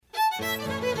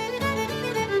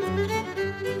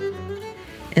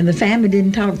And the family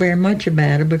didn't talk very much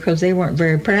about her because they weren't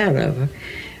very proud of her.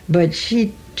 But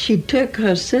she took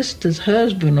her sister's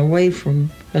husband away from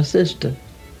her sister.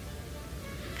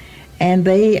 And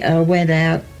they went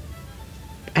out,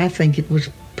 I think it was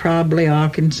probably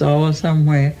Arkansas or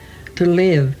somewhere, to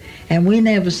live. And we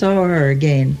never saw her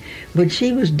again. But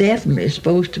she was definitely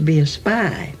supposed to be a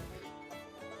spy.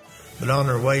 But on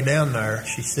her way down there,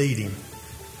 she seen him.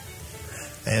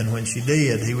 And when she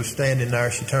did, he was standing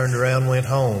there. She turned around, went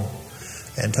home,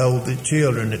 and told the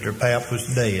children that their pap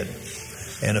was dead.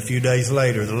 And a few days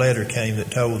later, the letter came that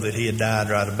told that he had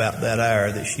died right about that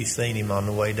hour that she seen him on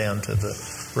the way down to the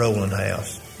Rowland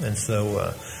house. And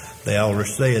so they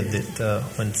always said that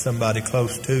when somebody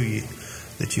close to you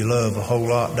that you love a whole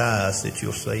lot dies, that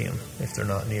you'll see them if they're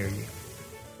not near you.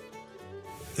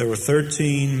 There were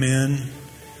 13 men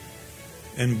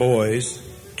and boys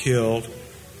killed.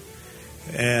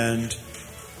 And,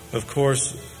 of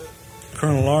course,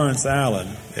 Colonel Lawrence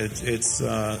Allen,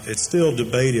 it's still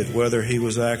debated whether he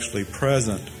was actually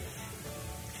present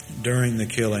during the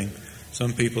killing.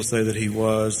 Some people say that he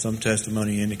was. Some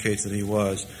testimony indicates that he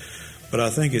was. But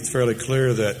I think it's fairly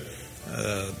clear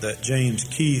that James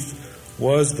Keith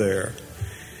was there.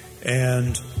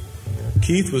 And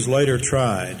Keith was later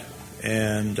tried,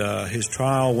 and his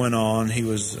trial went on. He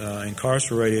was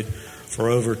incarcerated for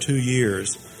over 2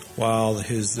 years while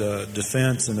his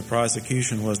defense and the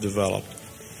prosecution was developed.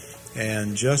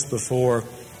 And just before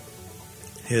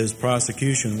his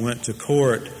prosecution went to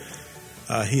court,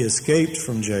 he escaped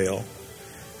from jail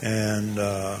and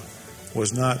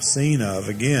was not seen of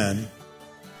again.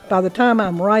 By the time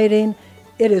I'm writing,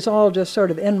 it is all just sort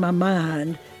of in my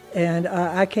mind, and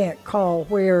I can't call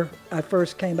where I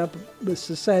first came up with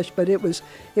secession, but it was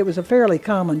a fairly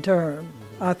common term,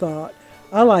 I thought.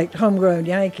 I liked Homegrown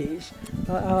Yankees.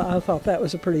 I thought that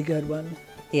was a pretty good one.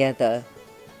 Yeah,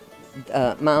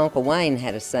 my Uncle Wayne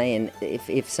had a saying,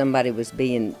 if somebody was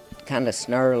being kind of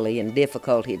snarly and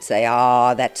difficult, he'd say,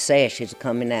 that sesh is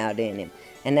coming out in him.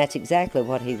 And that's exactly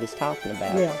what he was talking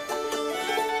about. Yeah.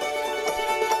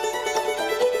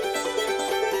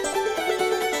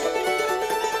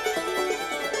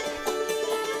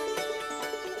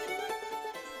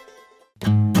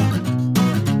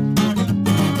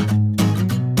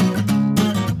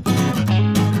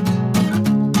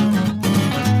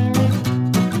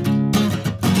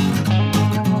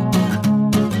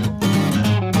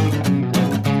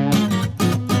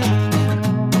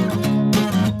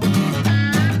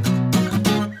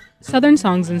 Southern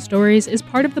Songs and Stories is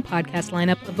part of the podcast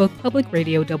lineup of both Public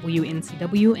Radio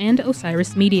WNCW and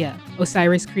Osiris Media.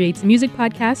 Osiris creates music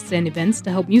podcasts and events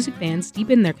to help music fans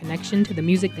deepen their connection to the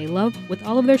music they love with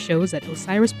all of their shows at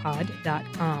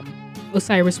osirispod.com.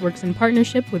 Osiris works in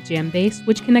partnership with Jam Bass,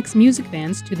 which connects music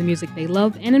fans to the music they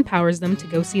love and empowers them to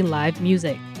go see live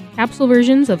music. Capsule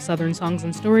versions of Southern Songs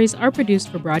and Stories are produced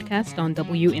for broadcast on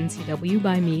WNCW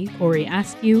by me, Corey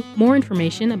Askew. More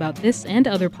information about this and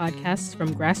other podcasts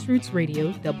from Grassroots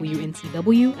Radio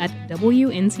WNCW at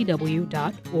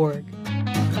wncw.org.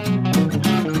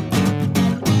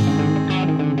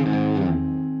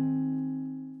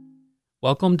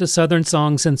 Welcome to Southern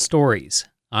Songs and Stories.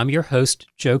 I'm your host,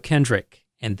 Joe Kendrick,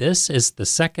 and this is the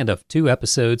second of 2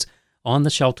 episodes on the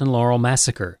Shelton Laurel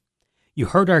Massacre. You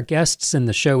heard our guests in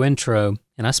the show intro,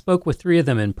 and I spoke with 3 of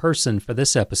them in person for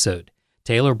this episode,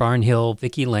 Taylor Barnhill,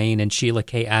 Vicki Lane, and Sheila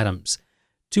K. Adams.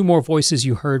 2 more voices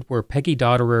you heard were Peggy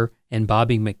Dotterer and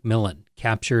Bobby McMillan,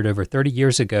 captured over 30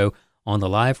 years ago on the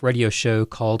live radio show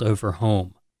called Over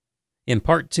Home. In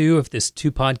part 2 of this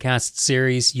 2-podcast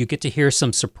series, you get to hear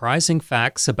some surprising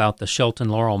facts about the Shelton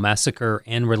Laurel Massacre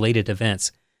and related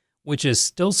events, which is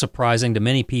still surprising to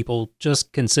many people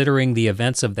just considering the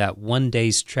events of that one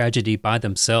day's tragedy by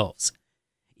themselves.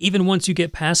 Even once you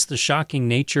get past the shocking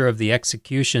nature of the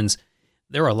executions,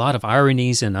 there are a lot of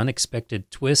ironies and unexpected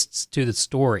twists to the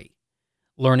story.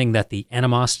 Learning that the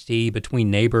animosity between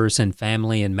neighbors and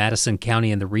family in Madison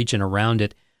County and the region around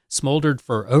it smoldered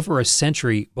for over a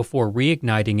century before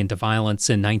reigniting into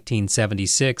violence in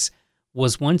 1976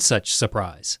 was one such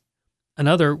surprise.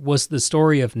 Another was the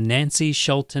story of Nancy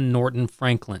Shelton Norton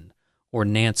Franklin, or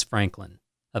Nance Franklin,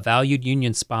 a valued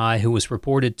Union spy who was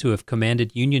reported to have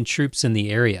commanded Union troops in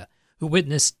the area, who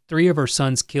witnessed 3 of her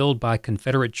sons killed by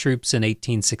Confederate troops in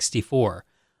 1864,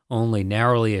 only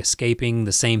narrowly escaping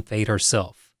the same fate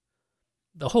herself.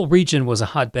 The whole region was a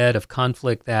hotbed of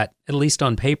conflict that, at least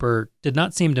on paper, did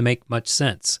not seem to make much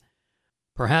sense.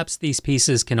 Perhaps these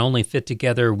pieces can only fit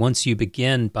together once you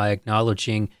begin by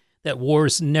acknowledging that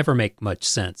wars never make much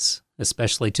sense,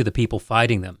 especially to the people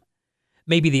fighting them.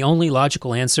 Maybe the only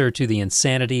logical answer to the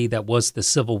insanity that was the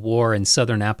Civil War in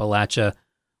southern Appalachia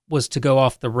was to go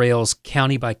off the rails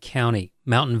county by county,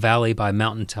 mountain valley by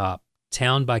mountaintop,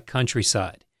 town by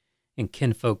countryside, and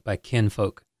kinfolk by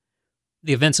kinfolk.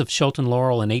 The events of Shelton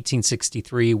Laurel in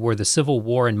 1863 were the Civil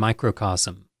War in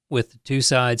microcosm, with the two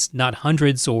sides not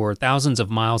hundreds or thousands of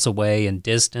miles away in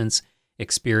distance,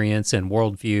 experience, and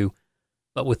worldview,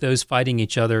 but with those fighting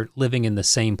each other living in the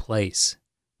same place,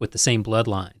 with the same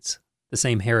bloodlines, the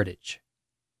same heritage.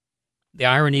 The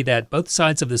irony that both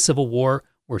sides of the Civil War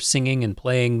were singing and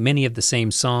playing many of the same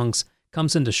songs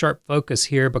comes into sharp focus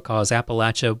here because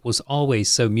Appalachia was always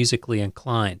so musically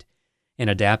inclined and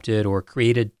adapted or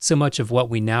created so much of what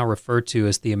we now refer to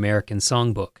as the American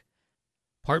Songbook.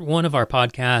 Part 1 of our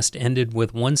podcast ended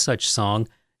with one such song,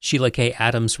 Sheila K.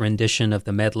 Adams' rendition of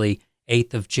the medley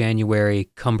 8th of January,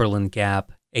 Cumberland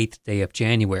Gap, 8th Day of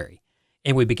January,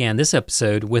 and we began this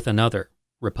episode with another,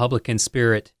 Republican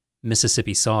Spirit,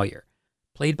 Mississippi Sawyer,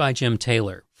 played by Jim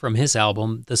Taylor from his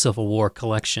album, The Civil War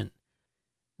Collection.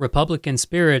 Republican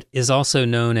Spirit is also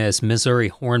known as Missouri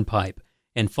Hornpipe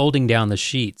and Folding Down the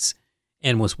Sheets,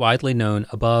 and was widely known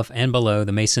above and below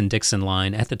the Mason-Dixon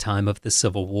line at the time of the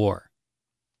Civil War.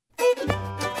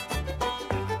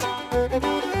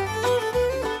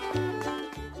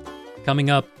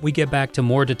 Coming up, we get back to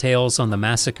more details on the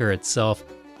massacre itself,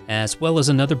 as well as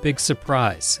another big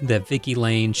surprise that Vicki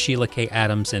Lane, Sheila K.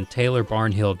 Adams, and Taylor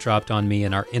Barnhill dropped on me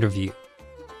in our interview,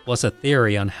 plus a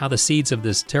theory on how the seeds of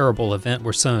this terrible event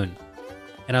were sown.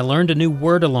 And I learned a new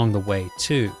word along the way,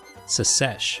 too,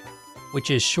 secesh,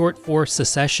 which is short for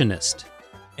secessionist.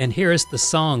 And here is the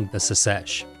song The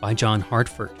Secesh by John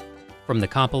Hartford from the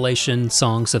compilation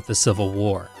Songs of the Civil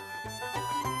War.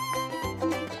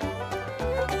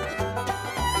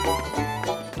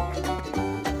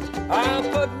 I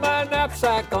put my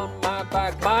knapsack on my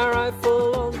back, my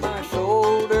rifle on my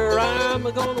shoulder. I'm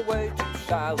going away to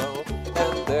Shiloh,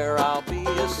 and there I'll be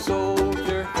a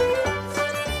soldier.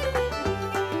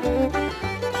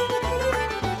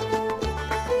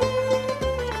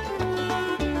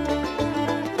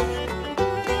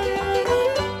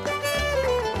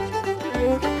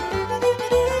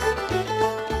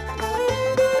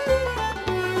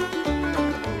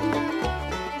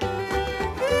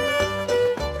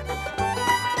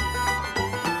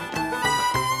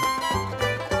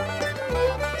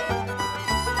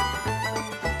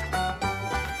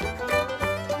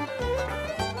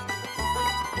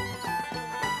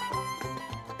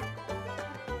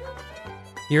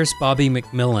 Here's Bobby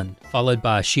McMillan, followed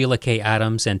by Sheila K.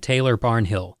 Adams and Taylor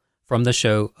Barnhill from the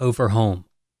show Over Home.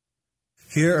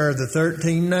 Here are the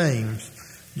 13 names.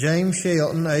 James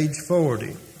Shelton, age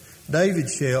 40. David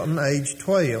Shelton, age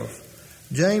 12.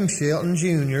 James Shelton,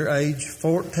 Jr., age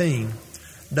 14.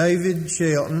 David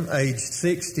Shelton, age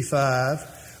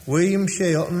 65. William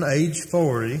Shelton, age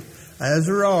 40.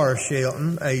 Azariah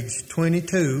Shelton, age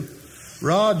 22.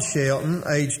 Rod Shelton,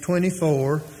 age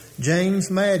 24. James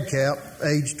Madcap,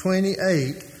 age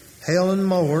 28, Helen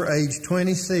Moore, age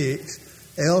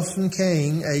 26, Elson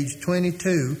King, age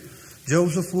 22,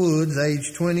 Joseph Woods,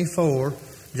 age 24,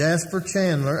 Jasper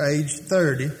Chandler, age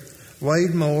 30,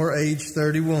 Wade Moore, age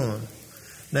 31.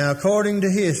 Now, according to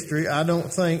history, I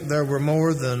don't think there were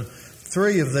more than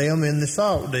 3 of them in the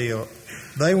salt deal.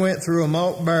 They went through a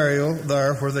mock burial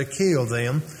there where they killed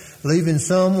them, leaving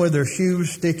some with their shoes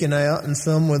sticking out and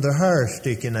some with their hair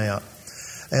sticking out.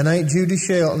 And Aunt Judy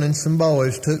Shelton and some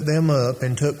boys took them up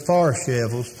and took fire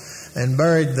shovels and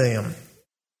buried them.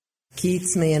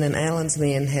 Keith's men and Allen's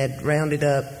men had rounded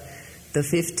up the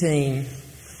 15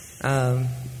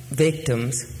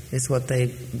 victims, is what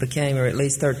they became, or at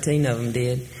least 13 of them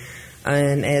did.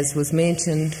 And as was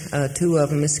mentioned, 2 of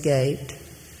them escaped,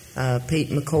 Pete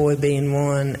McCoy being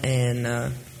one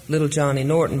and little Johnny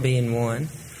Norton being one.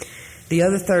 The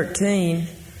other 13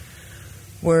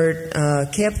 were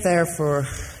kept there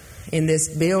in this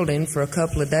building for a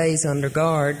couple of days under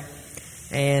guard,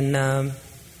 and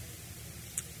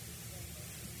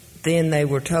then they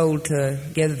were told to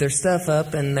gather their stuff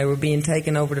up, and they were being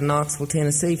taken over to Knoxville,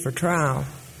 Tennessee for trial.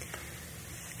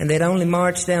 And they'd only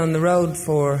marched down the road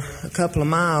for a couple of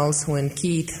miles when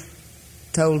Keith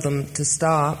told them to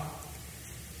stop,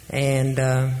 and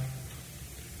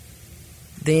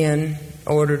then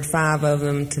ordered 5 of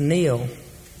them to kneel.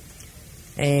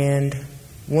 And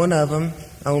one of them,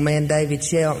 old man David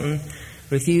Shelton,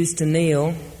 refused to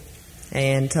kneel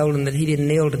and told him that he didn't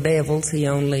kneel to devils, he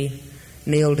only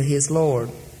kneeled to his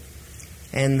Lord.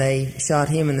 And they shot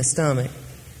him in the stomach.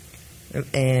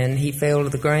 And he fell to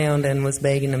the ground and was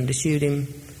begging them to shoot him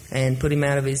and put him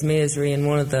out of his misery, and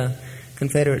one of the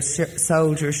Confederate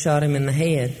soldiers shot him in the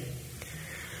head.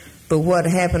 But what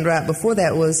happened right before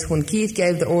that was when Keith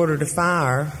gave the order to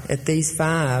fire at these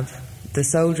 5, the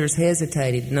soldiers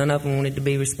hesitated. None of them wanted to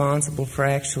be responsible for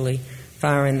actually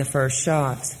firing the first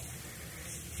shots.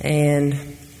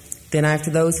 And then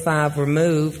after those 5 were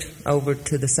moved over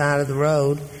to the side of the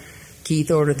road, Keith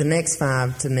ordered the next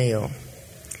 5 to kneel.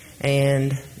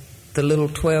 And the little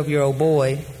 12-year-old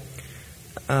boy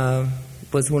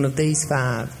was one of these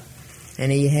 5.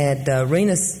 And he had,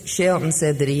 Rena Shelton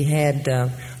said that he had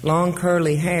long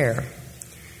curly hair,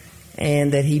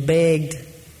 and that he begged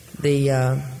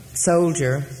the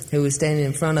soldier who was standing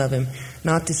in front of him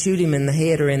not to shoot him in the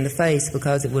head or in the face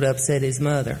because it would upset his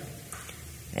mother.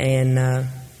 And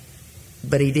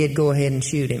but he did go ahead and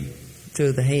shoot him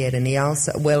through the head, and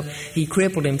he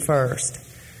crippled him first.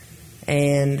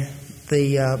 And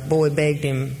the boy begged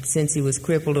him, since he was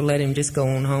crippled, to let him just go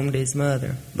on home to his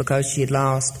mother because she had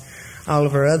lost all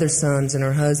of her other sons and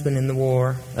her husband in the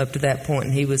war up to that point,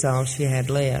 and he was all she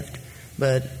had left.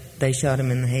 But they shot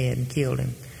him in the head and killed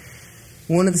him.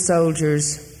 One of the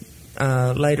soldiers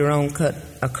later on cut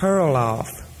a curl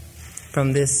off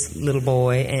from this little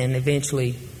boy, and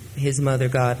eventually his mother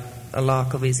got a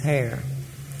lock of his hair.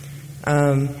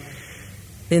 Then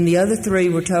the other 3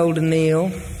 were told to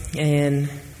kneel, and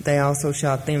they also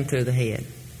shot them through the head.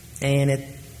 And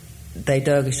they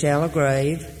dug a shallow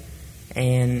grave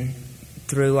and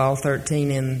threw all 13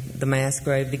 in the mass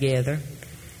grave together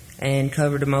and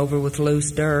covered them over with loose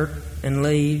dirt and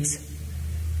leaves.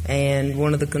 And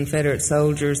one of the Confederate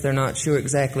soldiers, they're not sure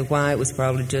exactly why, it was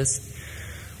probably just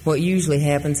what usually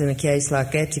happens in a case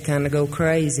like that, you kind of go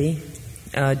crazy,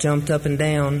 jumped up and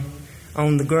down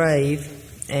on the grave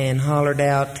and hollered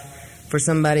out for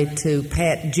somebody to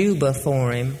pat Juba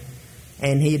for him,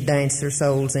 and he'd dance their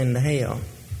souls into hell.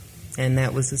 And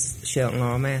that was the Shelton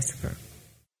Laurel Massacre.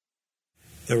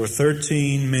 There were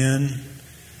 13 men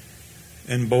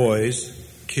and boys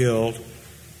killed,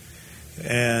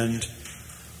 and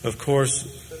of course,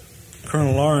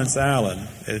 Colonel Lawrence Allen,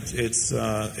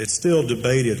 it's still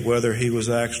debated whether he was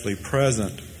actually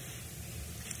present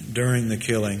during the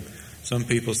killing. Some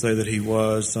people say that he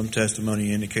was, some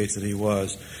testimony indicates that he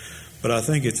was, but I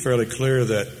think it's fairly clear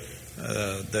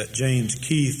that James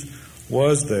Keith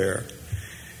was there.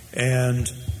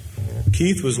 And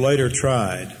Keith was later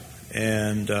tried,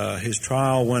 and his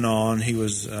trial went on. He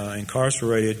was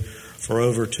incarcerated for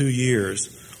over 2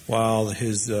 years while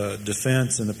his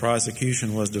defense and the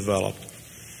prosecution was developed.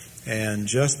 And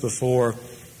just before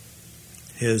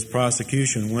his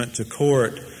prosecution went to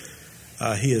court,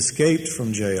 he escaped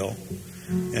from jail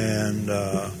and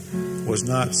was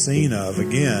not seen of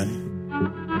again.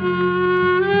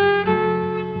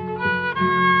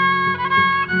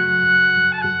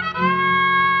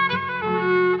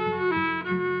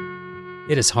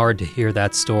 It is hard to hear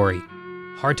that story.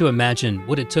 Hard to imagine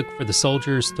what it took for the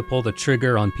soldiers to pull the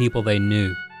trigger on people they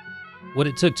knew. What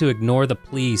it took to ignore the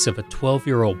pleas of a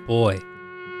 12-year-old boy.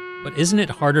 But isn't it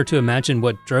harder to imagine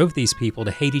what drove these people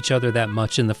to hate each other that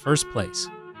much in the first place?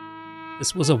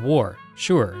 This was a war,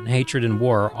 sure, and hatred and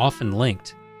war are often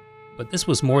linked. But this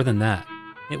was more than that.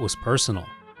 It was personal.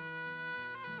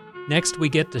 Next, we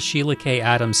get to Sheila K.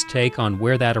 Adams' take on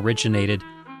where that originated,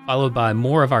 followed by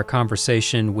more of our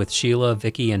conversation with Sheila,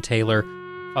 Vicki, and Taylor,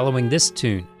 following this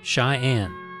tune,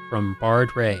 Cheyenne, from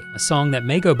Bard Ray, a song that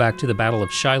may go back to the Battle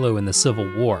of Shiloh in the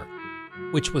Civil War,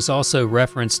 which was also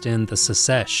referenced in The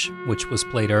Secesh, which was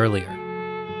played earlier.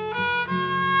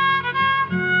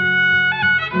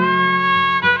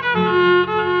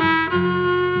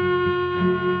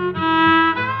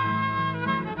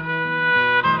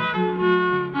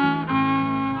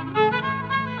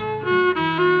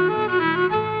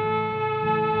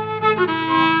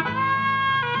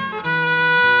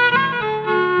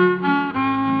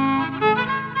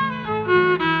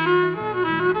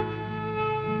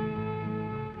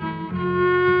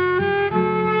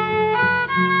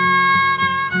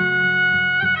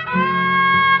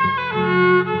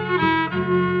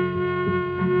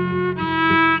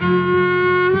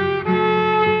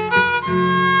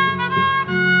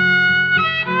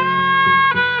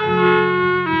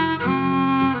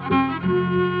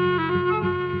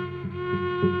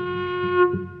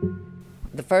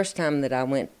 First time that I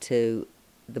went to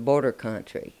the border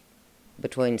country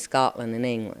between Scotland and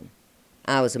England,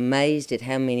 I was amazed at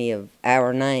how many of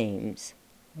our names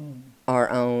are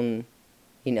on,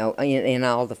 in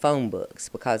all the phone books,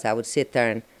 because I would sit there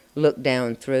and look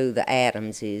down through the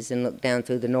Adamses and look down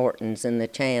through the Nortons and the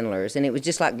Chandlers, and it was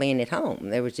just like being at home.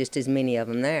 There was just as many of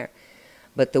them there.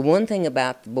 But the one thing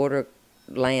about the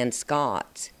borderland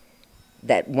Scots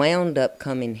that wound up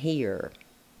coming here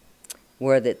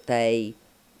were that they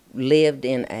lived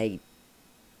in a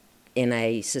in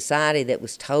a society that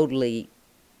was totally,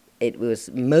 it was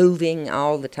moving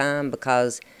all the time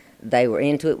because they were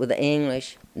into it with the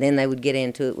English, then they would get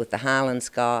into it with the Highland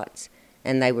Scots,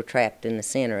 and they were trapped in the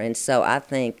center. And so I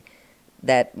think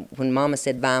that when Mama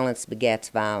said violence begets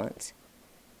violence,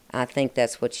 I think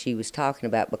that's what she was talking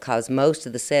about, because most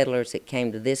of the settlers that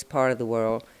came to this part of the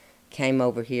world came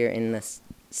over here in the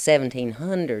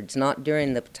 1700s, not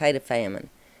during the potato famine,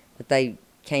 but they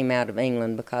came out of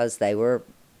England because they were,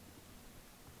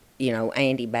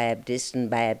 anti-Baptists and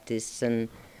Baptists and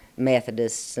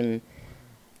Methodists, and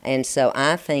so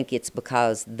I think it's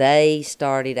because they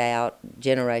started out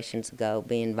generations ago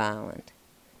being violent.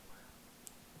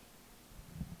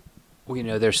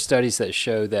 Well, there's studies that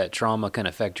show that trauma can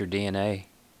affect your DNA,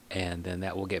 and then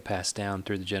that will get passed down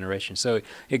through the generation. So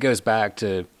it goes back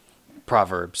to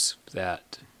Proverbs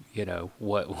that,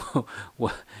 what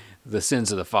the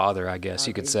sins of the father, I guess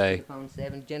you could say. Upon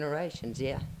 7 generations,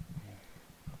 yeah.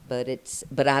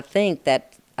 But I think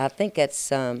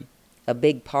that's a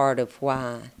big part of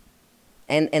why,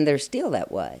 and they're still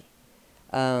that way.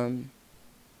 My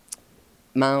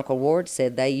Uncle Ward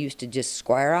said they used to just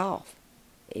square off.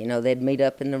 They'd meet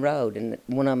up in the road, and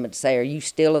one of them would say, "Are you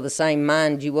still of the same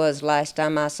mind you was last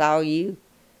time I saw you?"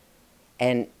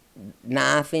 And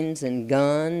knifings and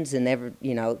guns and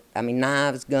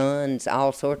knives, guns,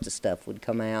 all sorts of stuff would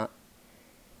come out.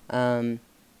 And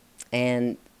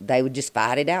they would just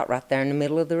fight it out right there in the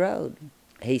middle of the road.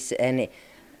 He said,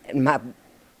 and my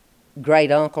great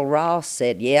Uncle Ross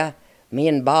said, "Yeah, me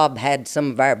and Bob had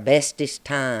some of our bestest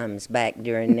times back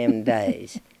during them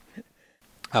days."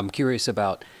 I'm curious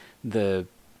about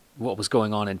what was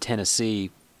going on in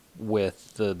Tennessee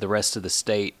with the rest of the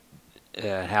state,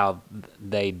 how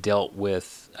they dealt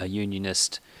with a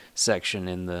Unionist section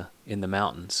in the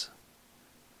mountains.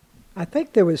 I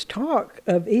think there was talk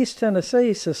of East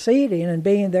Tennessee seceding and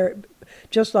being there,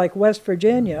 just like West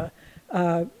Virginia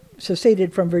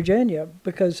seceded from Virginia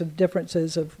because of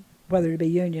differences of whether to be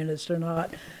Unionist or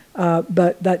not.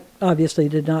 But that obviously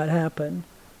did not happen.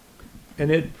 And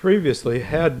it previously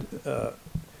had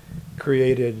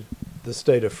created the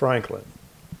state of Franklin,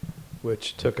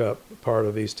 which took up part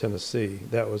of East Tennessee.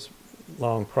 That was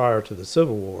long prior to the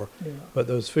Civil War, but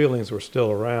those feelings were still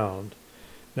around.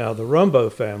 Now, the Rumbo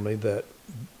family that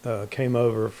came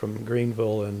over from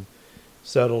Greenville and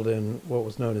settled in what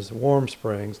was known as Warm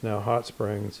Springs, now Hot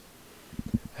Springs,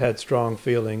 had strong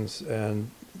feelings, and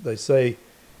they say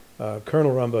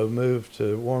Colonel Rumbo moved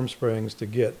to Warm Springs to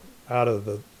get out of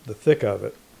the thick of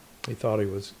it. He thought he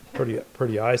was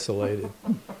pretty isolated.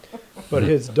 But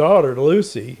his daughter,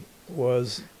 Lucy,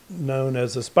 was known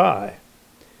as a spy.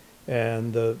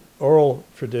 And the oral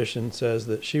tradition says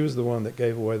that she was the one that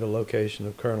gave away the location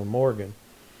of Colonel Morgan.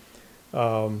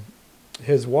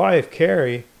 His wife,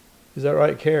 Carrie, is that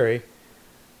right, Carrie?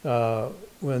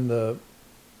 When the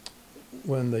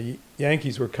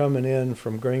Yankees were coming in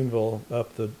from Greenville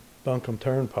up the Buncombe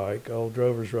Turnpike, Old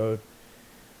Drovers Road,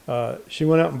 she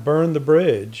went out and burned the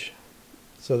bridge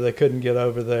so they couldn't get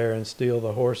over there and steal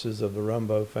the horses of the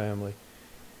Rumbo family.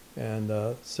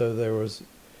 And so there was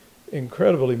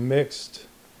incredibly mixed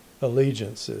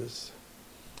allegiances.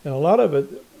 And a lot of it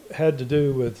had to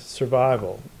do with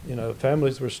survival.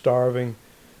 Families were starving.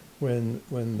 When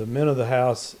the men of the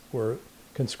house were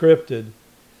conscripted,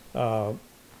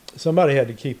 somebody had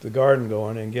to keep the garden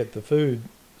going and get the food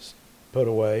put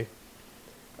away.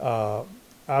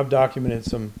 I've documented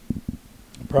some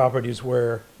properties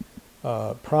where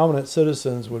prominent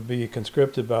citizens would be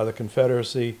conscripted by the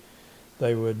Confederacy.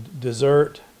 They would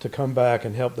desert to come back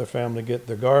and help their family get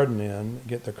their garden in,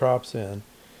 get their crops in.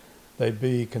 They'd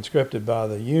be conscripted by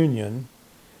the Union.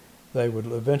 They would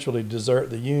eventually desert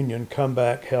the Union, come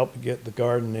back, help get the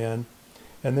garden in,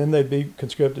 and then they'd be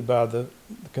conscripted by the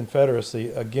Confederacy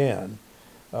again.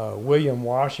 William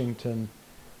Washington,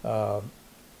 William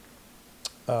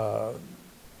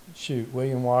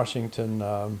Washington,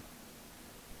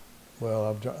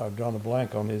 well, I've drawn a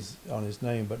blank on his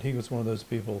name, but he was one of those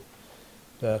people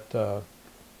that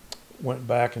went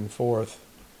back and forth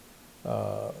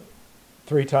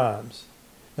 3 times,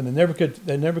 and they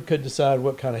never could decide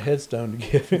what kind of headstone to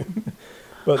give him.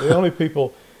 But the only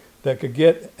people that could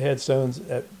get headstones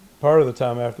at part of the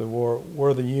time after the war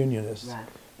were the Unionists, right,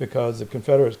 because the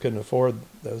Confederates couldn't afford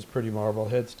those pretty marble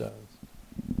headstones.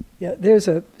 Yeah, there's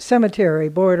a cemetery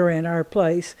bordering our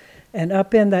place, and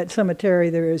up in that cemetery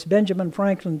there is Benjamin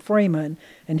Franklin Freeman,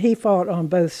 and he fought on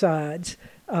both sides,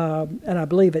 and I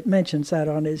believe it mentions that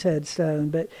on his headstone.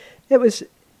 But it was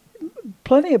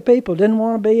plenty of people didn't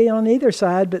want to be on either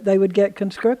side, but they would get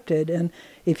conscripted, and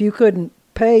if you couldn't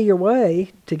pay your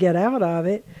way to get out of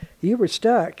it, you were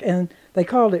stuck. And they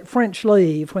called it French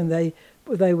leave when they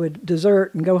would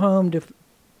desert and go home to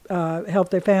help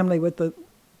their family with the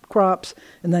crops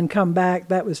and then come back.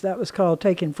 That was called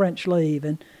taking French leave,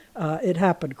 and it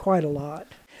happened quite a lot.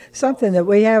 Something that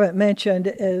we haven't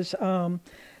mentioned is the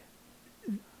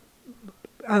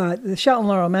Shelton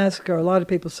Laurel Massacre. A lot of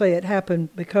people say it happened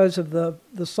because of the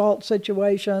salt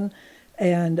situation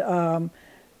and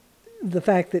the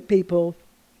fact that people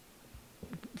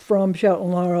from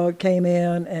Shelton Laurel came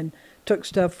in and took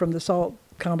stuff from the salt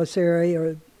commissary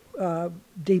or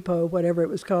depot, whatever it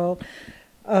was called,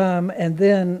 and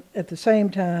then at the same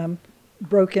time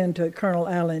broke into Colonel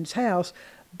Allen's house.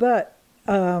 But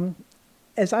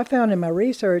as I found in my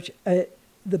research,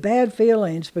 the bad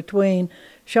feelings between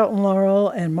Shelton Laurel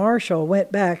and Marshall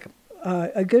went back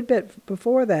a good bit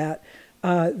before that.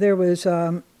 There was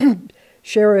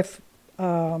Sheriff,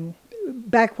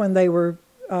 back when they were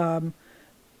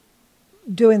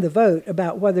doing the vote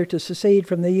about whether to secede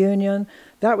from the Union,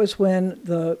 that was when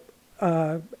the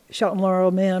Shelton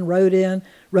Laurel men rode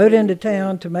into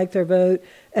town to make their vote,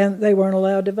 and they weren't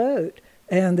allowed to vote.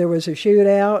 And there was a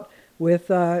shootout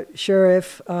with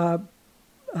Sheriff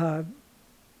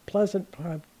Pleasant,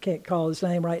 I can't call his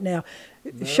name right now,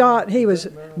 shot. He was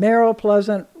Merrill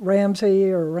Pleasant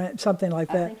Ramsey or something like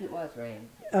that. I think it was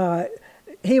Ramsey.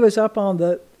 He was up on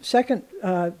the second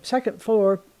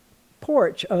floor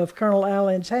porch of Colonel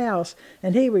Allen's house,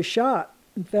 and he was shot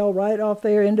and fell right off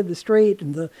there into the street,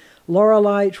 and the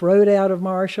Laurelites rode out of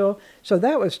Marshall. So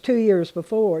that was 3 years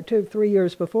before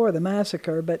the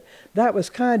massacre, but that was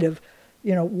kind of,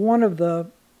 one of the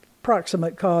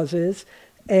proximate causes,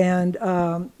 and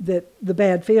that the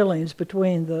bad feelings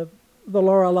between the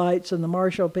Laurelites and the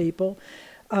Marshall people.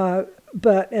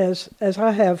 But as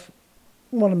I have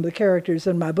one of the characters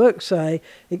in my book say,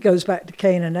 it goes back to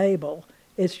Cain and Abel.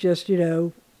 It's just,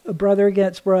 a brother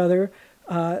against brother.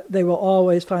 They will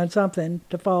always find something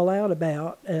to fall out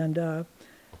about, and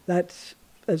that's,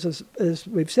 as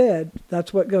we've said,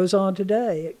 that's what goes on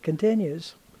today. It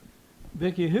continues.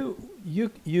 Vicki,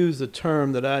 you use a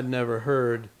term that I'd never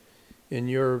heard in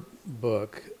your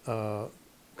book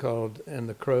called "And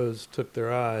the Crows Took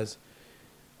Their Eyes."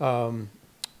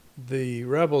 The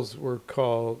rebels were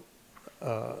called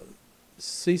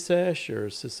Secesh or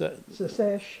Secesh.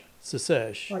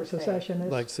 Secesh. Like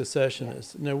secessionists. Like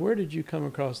secessionists. Now, where did you come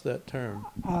across that term?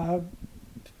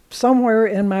 Somewhere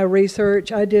in my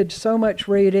research, I did so much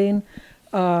reading,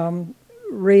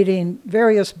 reading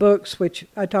various books, which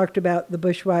I talked about the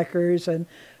bushwhackers and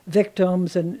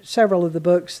victims, and several of the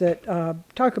books that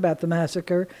talk about the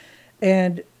massacre.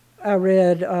 And I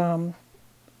read a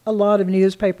lot of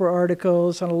newspaper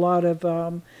articles and a lot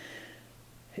of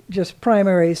just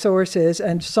primary sources,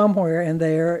 and somewhere in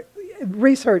there,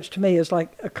 research to me is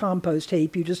like a compost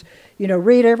heap. You just,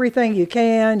 read everything you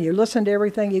can, you listen to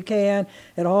everything you can,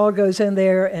 it all goes in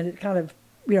there, and it kind of,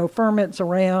 ferments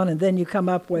around, and then you come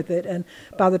up with it. And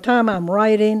by the time I'm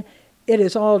writing, it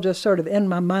is all just sort of in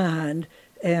my mind,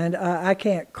 and I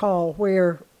can't call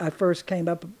where I first came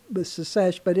up with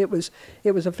secesh, but it was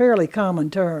a fairly common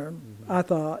term, I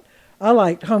thought. I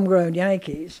liked homegrown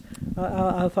Yankees.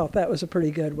 I thought that was a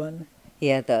pretty good one.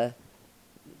 Yeah,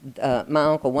 my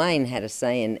Uncle Wayne had a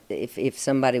saying, if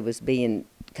somebody was being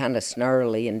kind of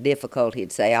snarly and difficult,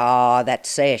 he'd say, that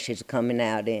sesh is coming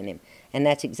out in him. And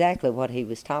that's exactly what he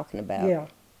was talking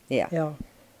about. Yeah.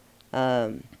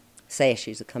 Sesh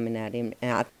is coming out in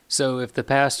him. So if the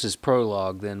past is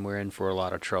prologue, then we're in for a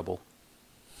lot of trouble.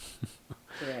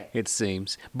 Correct. It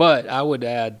seems. But I would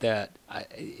add that,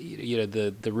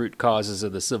 the root causes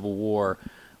of the Civil War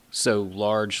so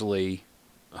largely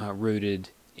rooted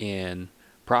in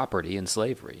property and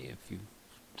slavery. If you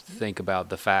think about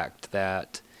the fact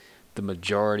that the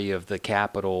majority of the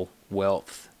capital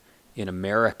wealth in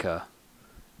America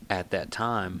at that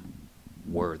time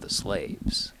were the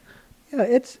slaves. Yeah,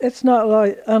 it's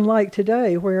not unlike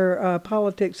today, where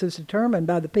politics is determined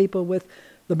by the people with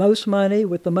the most money,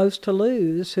 with the most to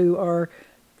lose, who are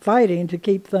fighting to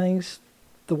keep things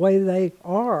the way they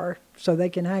are so they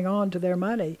can hang on to their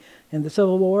money. In the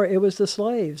Civil War, it was the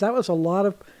slaves. That was a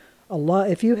lot.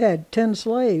 If you had 10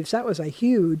 slaves, that was a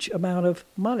huge amount of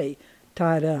money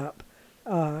tied up.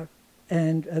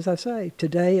 And as I say,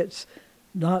 today it's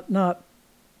not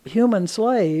human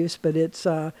slaves, but it's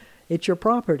your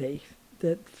property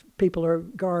that people are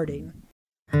guarding.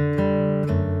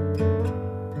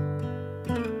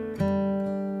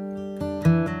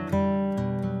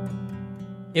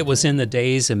 It was in the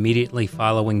days immediately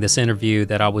following this interview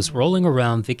that I was rolling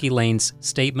around Vicki Lane's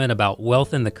statement about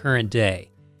wealth in the current day,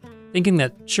 thinking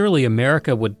that surely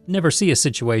America would never see a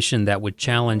situation that would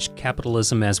challenge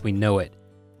capitalism as we know it.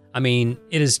 I mean,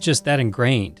 it is just that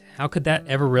ingrained. How could that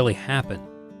ever really happen?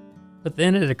 But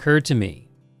then it occurred to me,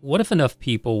 what if enough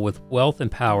people with wealth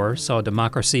and power saw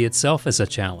democracy itself as a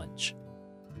challenge?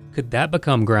 Could that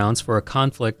become grounds for a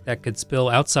conflict that could spill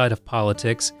outside of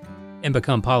politics and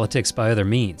become politics by other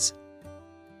means?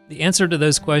 The answer to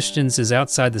those questions is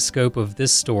outside the scope of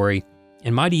this story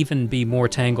and might even be more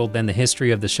tangled than the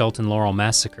history of the Shelton Laurel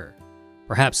Massacre.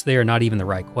 Perhaps they are not even the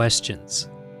right questions,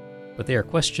 but they are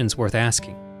questions worth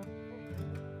asking.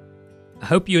 I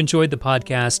hope you enjoyed the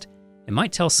podcast and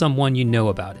might tell someone you know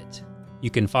about it. You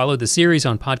can follow the series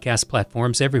on podcast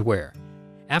platforms everywhere.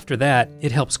 After that,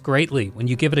 it helps greatly when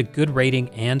you give it a good rating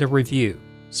and a review.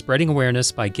 Spreading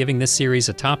awareness by giving this series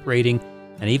a top rating,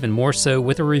 and even more so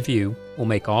with a review, will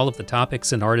make all of the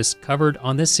topics and artists covered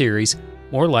on this series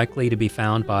more likely to be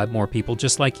found by more people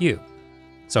just like you.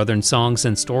 Southern Songs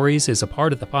and Stories is a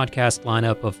part of the podcast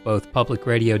lineup of both Public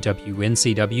Radio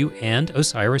WNCW and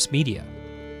Osiris Media,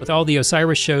 with all the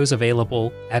Osiris shows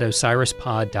available at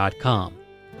osirispod.com.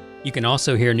 You can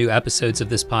also hear new episodes of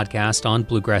this podcast on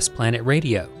Bluegrass Planet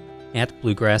Radio at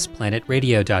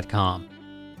bluegrassplanetradio.com.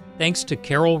 Thanks to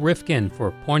Carol Rifkin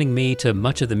for pointing me to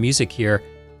much of the music here,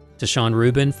 to Sean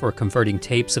Rubin for converting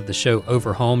tapes of the show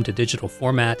over home to digital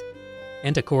format,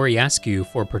 and to Corey Askew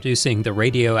for producing the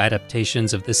radio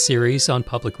adaptations of this series on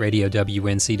Public Radio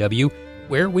WNCW,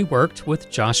 where we worked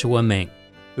with Joshua Ming,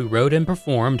 who wrote and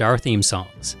performed our theme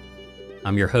songs.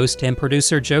 I'm your host and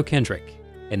producer, Joe Kendrick,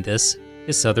 and this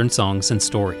is Southern Songs and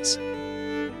Stories.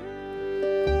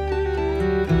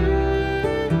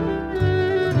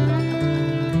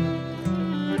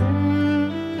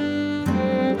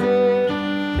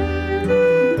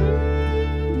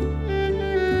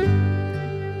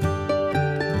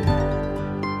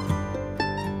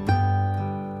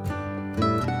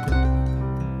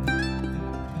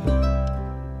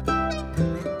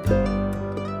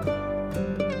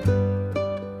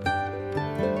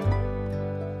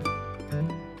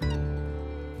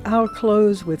 I'll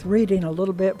close with reading a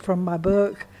little bit from my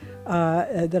book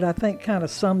that I think kind of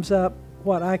sums up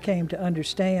what I came to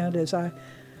understand as I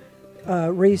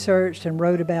researched and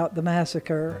wrote about the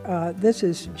massacre. This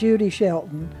is Judy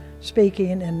Shelton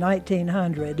speaking in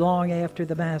 1900, long after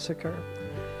the massacre.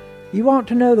 You want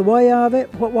to know the way of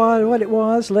it, what it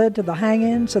was, led to the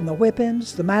hangings and the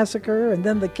whippings, the massacre, and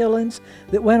then the killings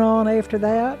that went on after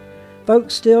that?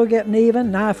 Folks still getting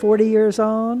even, nigh 40 years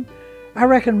on? I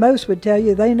reckon most would tell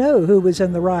you they know who was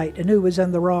in the right and who was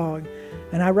in the wrong.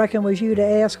 And I reckon was you to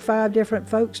ask 5 different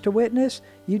folks to witness,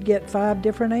 you'd get 5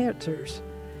 different answers.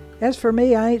 As for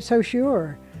me, I ain't so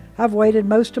sure. I've waited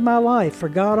most of my life for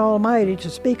God Almighty to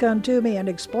speak unto me and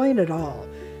explain it all.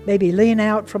 Maybe lean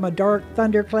out from a dark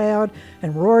thundercloud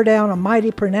and roar down a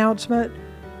mighty pronouncement,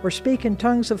 or speak in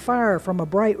tongues of fire from a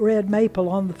bright red maple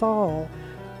on the fall,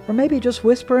 or maybe just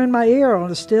whisper in my ear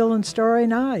on a still and starry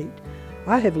night.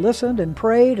 I have listened and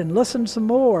prayed and listened some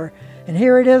more, and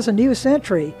here it is a new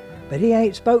century, but he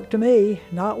ain't spoke to me,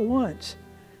 not once.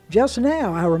 Just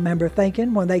now I remember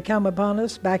thinking when they come upon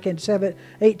us back in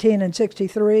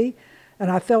 1863,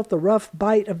 and I felt the rough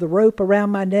bite of the rope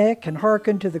around my neck and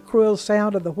hearkened to the cruel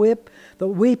sound of the whip, the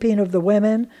weeping of the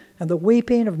women, and the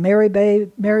weeping of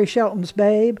Mary Shelton's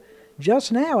babe.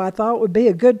 Just now I thought it would be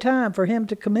a good time for him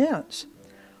to commence.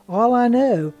 All I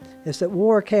know is that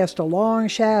war cast a long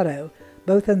shadow,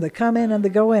 both in the coming and the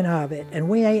going of it, and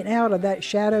we ain't out of that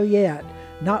shadow yet,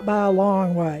 not by a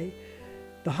long way.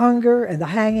 The hunger and the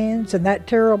hangings and that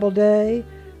terrible day,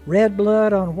 red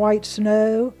blood on white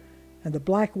snow, and the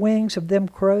black wings of them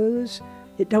crows,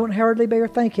 it don't hardly bear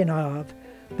thinking of,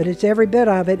 but it's every bit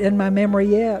of it in my memory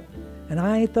yet, and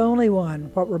I ain't the only one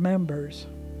what remembers.